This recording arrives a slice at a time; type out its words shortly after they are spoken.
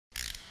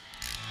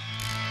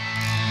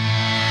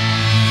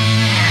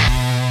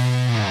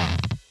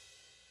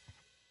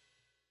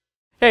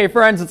Hey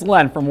friends, it's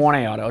Len from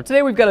 1A Auto.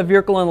 Today we've got a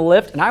vehicle in the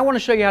lift and I want to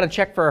show you how to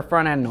check for a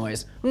front end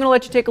noise. I'm going to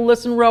let you take a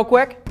listen real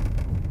quick.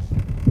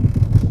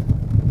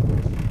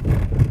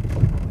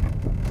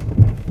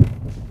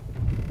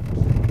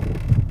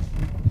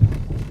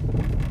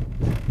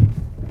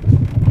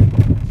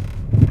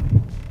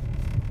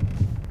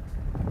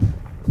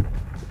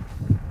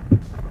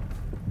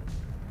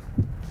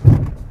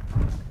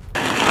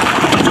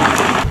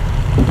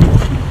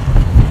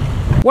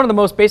 One of the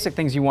most basic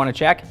things you want to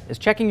check is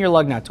checking your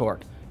lug nut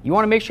torque. You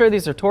want to make sure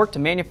these are torqued to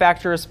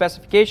manufacturer's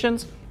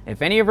specifications.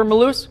 If any of them are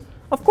loose,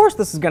 of course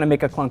this is going to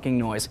make a clunking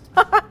noise.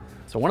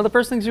 So one of the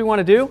first things we want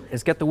to do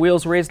is get the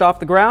wheels raised off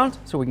the ground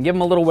so we can give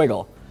them a little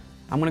wiggle.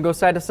 I'm going to go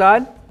side to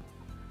side.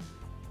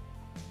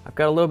 I've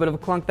got a little bit of a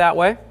clunk that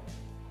way.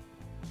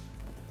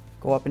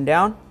 Go up and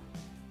down.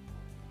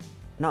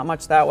 Not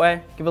much that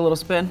way. Give it a little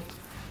spin.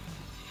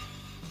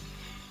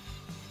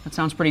 That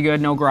sounds pretty good,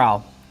 no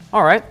growl.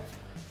 All right,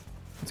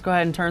 let's go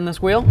ahead and turn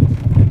this wheel.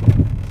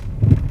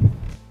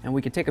 And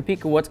we can take a peek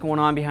at what's going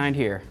on behind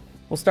here.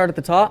 We'll start at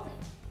the top.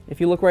 If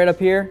you look right up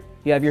here,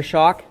 you have your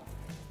shock.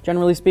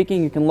 Generally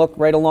speaking, you can look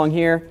right along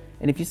here,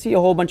 and if you see a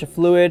whole bunch of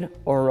fluid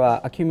or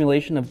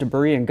accumulation of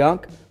debris and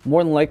gunk,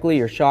 more than likely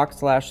your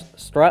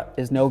shock/strut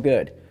is no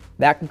good.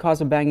 That can cause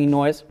a banging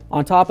noise.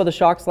 On top of the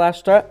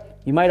shock/strut,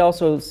 you might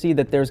also see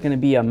that there's going to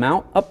be a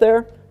mount up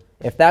there.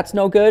 If that's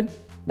no good,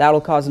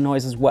 that'll cause a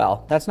noise as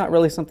well. That's not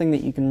really something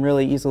that you can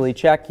really easily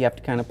check. You have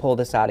to kind of pull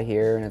this out of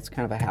here, and it's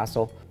kind of a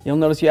hassle. You'll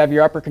notice you have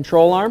your upper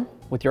control arm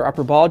with your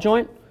upper ball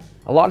joint.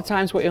 A lot of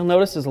times what you'll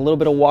notice is a little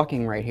bit of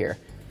walking right here.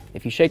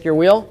 If you shake your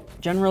wheel,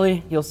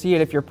 generally you'll see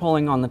it if you're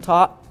pulling on the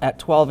top at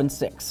 12 and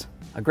 6.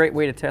 A great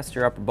way to test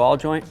your upper ball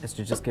joint is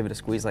to just give it a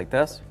squeeze like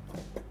this.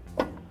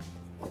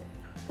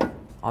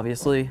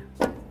 Obviously,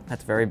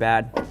 that's very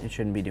bad. You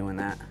shouldn't be doing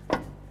that.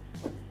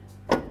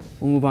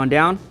 We'll move on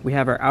down. We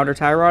have our outer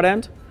tie rod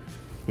end.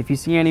 If you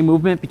see any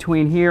movement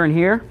between here and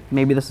here,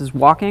 maybe this is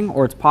walking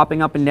or it's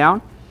popping up and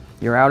down,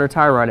 your outer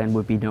tie rod end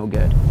would be no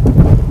good.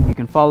 You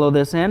can follow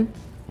this in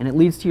and it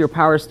leads to your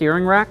power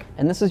steering rack,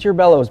 and this is your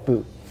bellows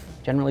boot.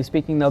 Generally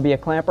speaking, there'll be a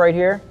clamp right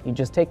here. You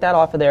just take that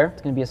off of there.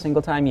 It's going to be a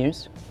single time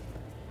use.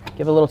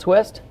 Give it a little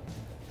twist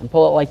and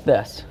pull it like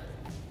this.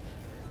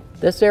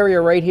 This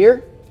area right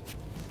here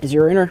is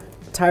your inner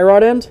tie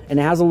rod end, and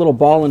it has a little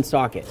ball and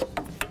socket.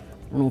 I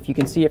don't know if you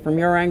can see it from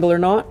your angle or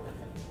not,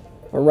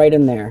 but right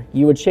in there.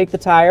 You would shake the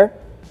tire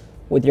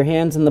with your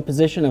hands in the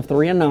position of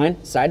 3 and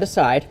 9, side to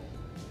side,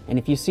 and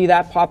if you see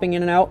that popping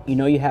in and out, you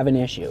know you have an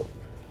issue.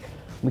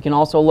 We can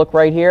also look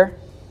right here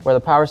where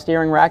the power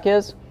steering rack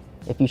is.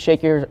 If you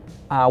shake your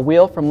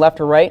wheel from left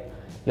to right,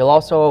 you'll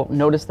also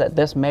notice that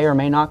this may or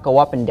may not go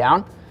up and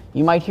down.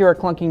 You might hear a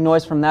clunking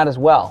noise from that as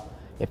well.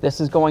 If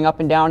this is going up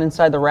and down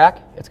inside the rack,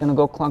 it's going to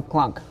go clunk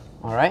clunk,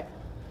 all right?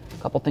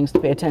 A couple things to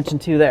pay attention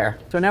to there.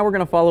 So now we're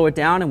going to follow it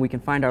down and we can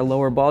find our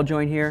lower ball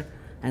joint here,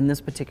 and this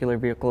particular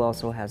vehicle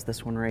also has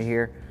this one right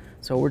here.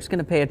 So we're just going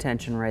to pay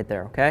attention right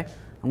there, okay?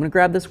 I'm going to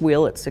grab this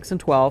wheel at 6 and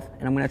 12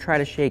 and I'm going to try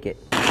to shake it.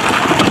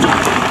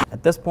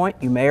 At this point,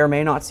 you may or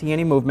may not see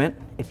any movement.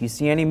 If you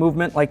see any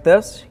movement like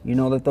this, you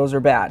know that those are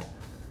bad.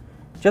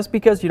 Just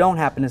because you don't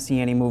happen to see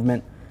any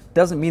movement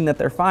doesn't mean that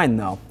they're fine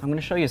though. I'm going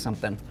to show you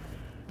something.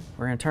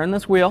 We're going to turn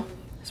this wheel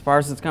as far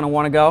as it's going to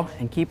want to go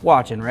and keep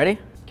watching. Ready?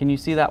 Can you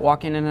see that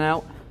walking in and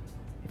out?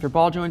 If your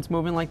ball joint's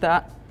moving like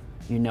that,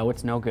 you know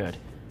it's no good.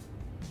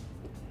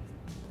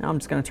 Now I'm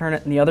just going to turn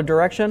it in the other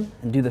direction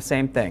and do the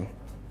same thing.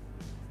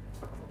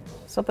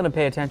 Something to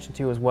pay attention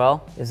to as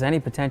well is any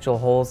potential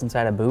holes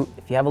inside a boot.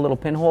 If you have a little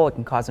pinhole, it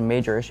can cause a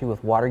major issue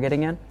with water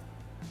getting in.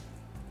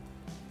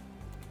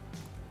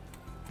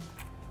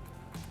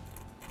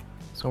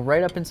 So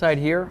right up inside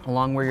here,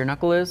 along where your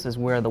knuckle is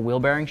where the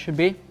wheel bearing should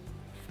be.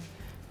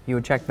 You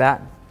would check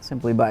that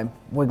simply by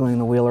wiggling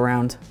the wheel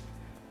around.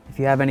 If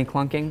you have any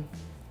clunking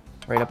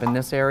right up in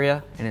this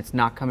area and it's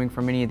not coming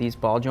from any of these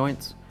ball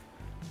joints,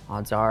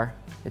 odds are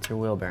it's your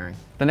wheel bearing.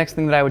 The next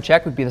thing that I would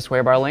check would be the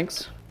sway bar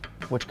links,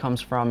 which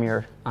comes from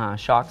your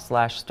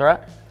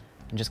shock/strut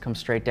and just comes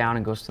straight down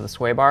and goes to the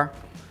sway bar.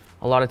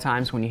 A lot of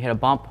times when you hit a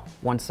bump,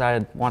 one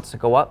side wants to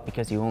go up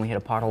because you only hit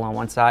a pothole on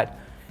one side,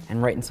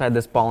 and right inside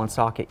this ball and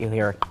socket you'll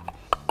hear it.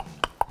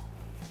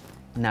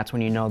 And that's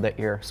when you know that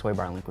your sway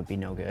bar link would be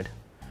no good.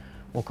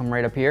 We'll come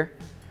right up here.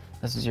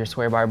 This is your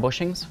sway bar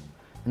bushings,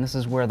 and this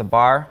is where the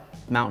bar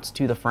mounts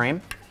to the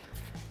frame.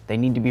 They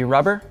need to be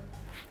rubber,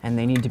 and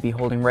they need to be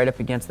holding right up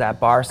against that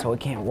bar so it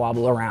can't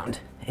wobble around.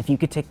 If you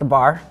could take the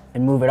bar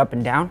and move it up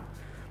and down,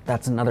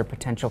 that's another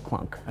potential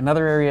clunk.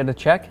 Another area to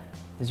check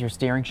is your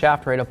steering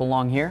shaft right up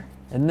along here.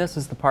 And this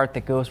is the part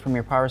that goes from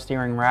your power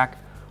steering rack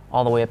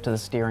all the way up to the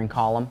steering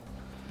column.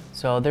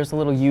 So there's a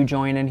little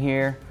U-joint in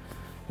here.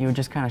 You would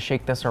just kind of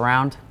shake this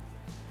around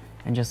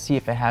and just see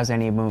if it has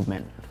any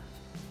movement.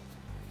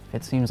 If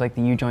it seems like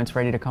the U-joint's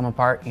ready to come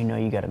apart, you know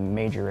you got a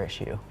major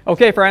issue.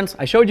 Okay friends,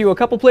 I showed you a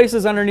couple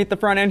places underneath the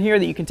front end here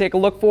that you can take a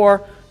look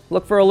for.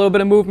 Look for a little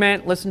bit of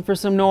movement, listen for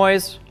some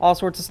noise, all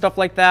sorts of stuff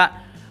like that.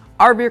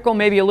 Our vehicle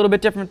may be a little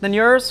bit different than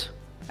yours.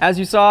 As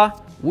you saw,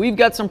 we've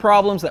got some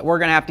problems that we're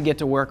gonna have to get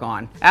to work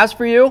on. As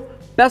for you,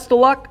 Best of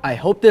luck. I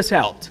hope this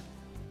helped.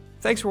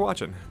 Thanks for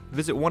watching.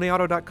 Visit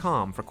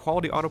 1aauto.com for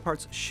quality auto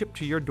parts shipped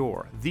to your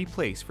door, the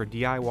place for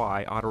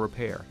DIY auto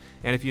repair.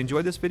 And if you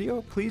enjoyed this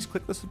video, please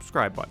click the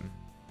subscribe button.